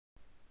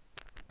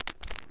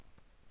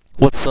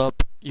What's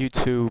up,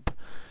 YouTube?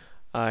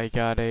 I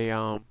got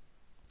a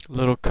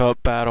little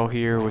cup battle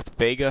here with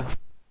Vega,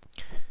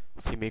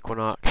 Team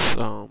Equinox.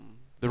 The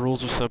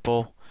rules are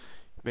simple.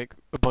 Make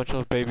a bunch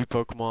of baby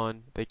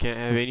Pokemon. They can't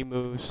have any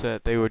moves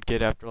that they would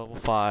get after level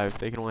 5.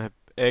 They can only have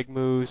egg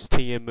moves,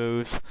 TM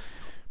moves,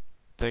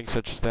 things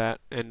such as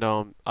that, and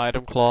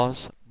item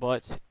claws.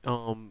 But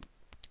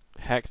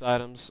hex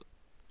items,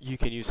 you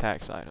can use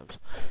hex items.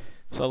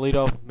 So I lead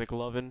off with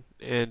McLovin,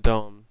 and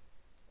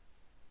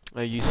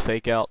I use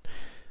Fake Out.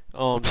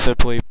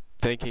 Simply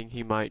thinking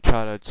he might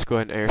try to just go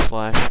ahead and air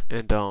slash,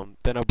 and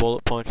then I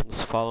bullet punch on the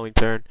following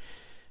turn,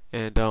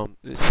 and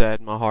it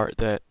saddened my heart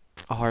that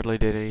I hardly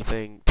did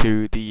anything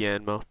to the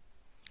Yanma.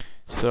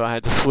 So I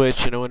had to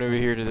switch, and I went over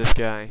here to this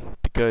guy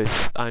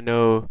because I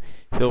know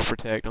he'll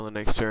protect on the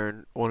next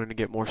turn, wanting to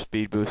get more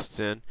speed boosts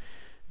in.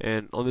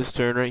 And on this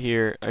turn right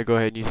here, I go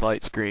ahead and use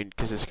Light Screen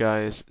because this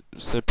guy is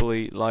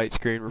simply Light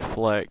Screen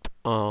Reflect,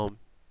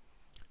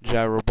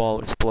 Gyro Ball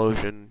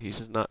Explosion.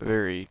 He's not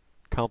very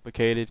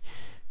complicated.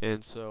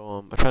 And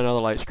so I tried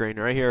another Light Screen.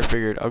 Right here I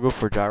figured I'll go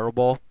for Gyro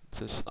Ball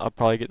since I'll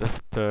probably get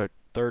the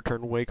third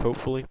turn wake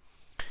hopefully.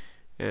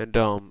 And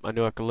I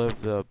knew I could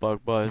live the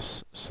Bug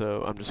Buzz,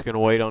 so I'm just going to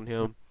wait on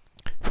him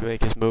to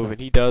make his move. And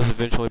he does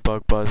eventually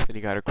Bug Buzz, and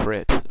he got a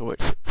crit,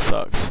 which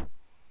sucks.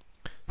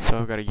 So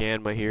I've got a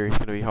Yanma here. He's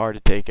going to be hard to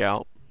take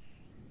out.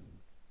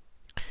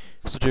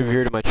 Switch over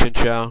here to my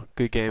Chinchou.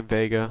 Good game,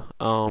 Vega.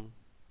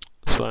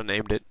 That's what I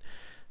named it.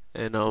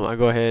 And I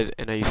go ahead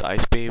and I use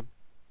Ice Beam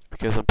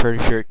because I'm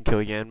pretty sure it can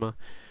kill Yanma.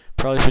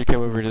 Probably should have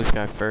come over to this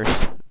guy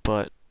first,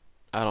 but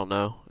I don't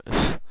know.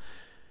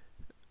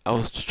 I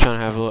was just trying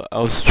to have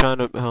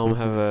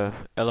have a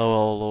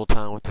LOL a little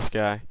time with this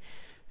guy,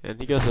 and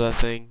he goes to that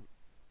thing,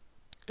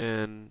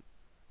 and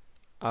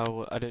I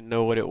didn't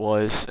know what it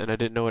was, and I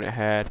didn't know what it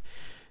had,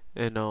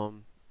 and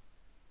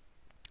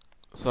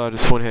so I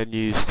just went ahead and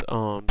used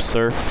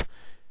Surf,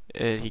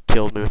 and he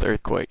killed me with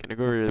Earthquake. And I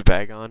go over to the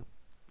Bagon,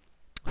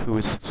 who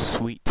is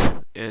sweet,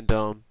 and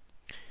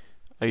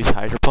I use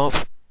Hydro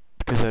Pump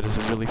because that is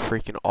a really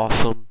freaking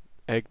awesome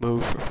egg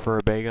move for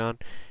a Bagon,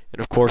 and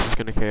of course it's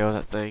going to KO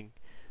that thing.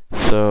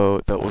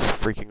 So that was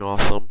freaking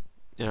awesome,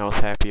 and I was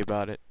happy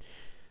about it.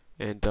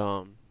 And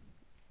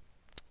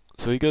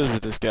so he goes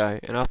with this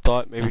guy, and I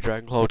thought maybe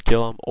Dragon Claw would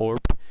kill him,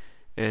 Orb,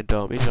 and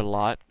he did a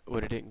lot,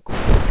 but it didn't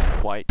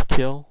quite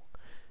kill,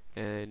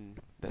 and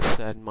that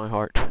saddened my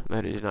heart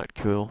that it did not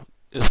kill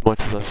as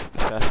much as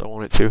fast as I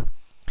wanted to.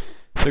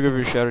 So I go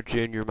over to Shadow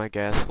Junior, my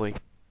Ghastly.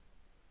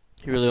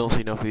 He really don't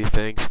see enough of these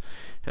things,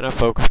 and I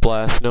Focus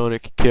Blast, knowing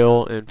it could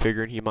kill, and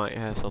figuring he might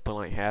have something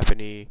like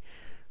Happiny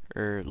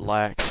or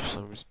Lax or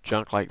some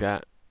junk like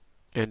that.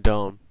 And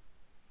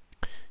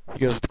he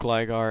goes with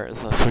Gligar, and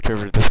so I switch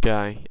over to this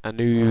guy. I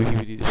knew he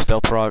would either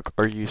Stealth Rock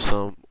or use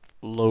some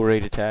low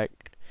rate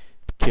attack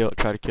to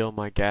try to kill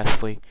my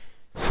Ghastly.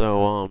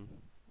 So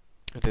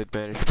I did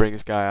manage to bring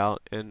this guy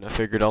out, and I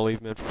figured I'll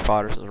leave him in for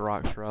fodder since the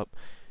rocks are up,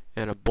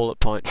 and a Bullet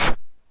Punch.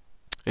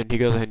 And he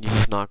goes ahead and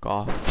uses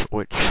Knockoff,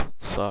 which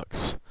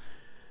sucks.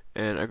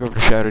 And I go over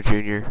to Shadow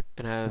Junior,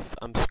 and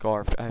I'm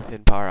Scarfed. I have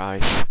Hidden Power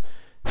Ice.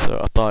 So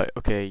I thought,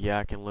 okay, yeah,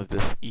 I can live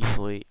this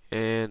easily,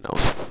 and I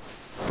was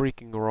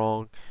freaking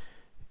wrong.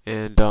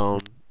 And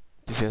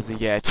he has a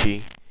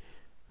Yachi,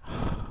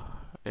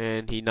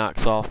 and he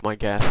knocks off my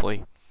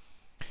Ghastly.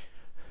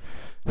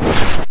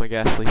 My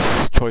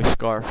Ghastly's Choice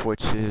Scarf,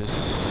 which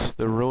is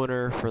the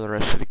ruiner for the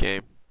rest of the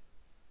game.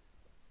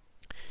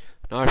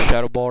 Now I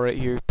Shadow Ball right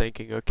here,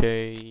 thinking,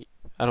 okay,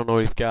 I don't know what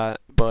he's got,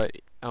 but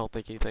I don't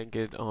think anything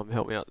could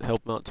help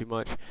him out too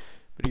much.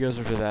 But he goes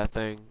over to that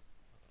thing,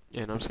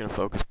 and I'm just gonna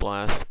Focus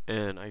Blast,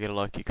 and I get a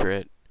lucky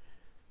crit.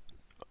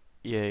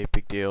 Yay,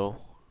 big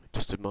deal.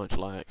 Just a bunch of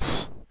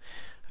lax.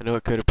 I know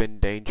it could have been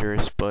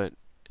dangerous, but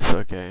it's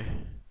okay.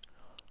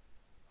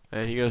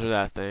 And he goes to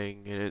that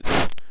thing, and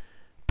it's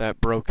that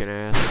broken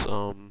ass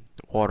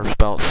Water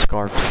Spout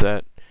Scarf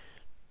set.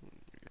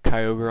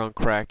 Kyogre on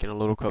crack in a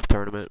Little Cup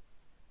tournament.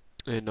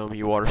 And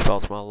he Water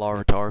Spouts my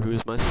Larvitar, who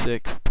is my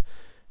 6th,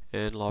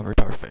 and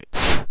Larvitar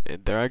faints.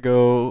 And there I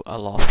go, I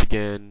lost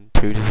again,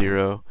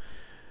 2-0.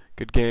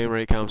 Good game,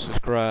 rate, comment,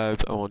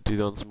 subscribe. I won't do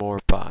those more.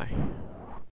 Bye.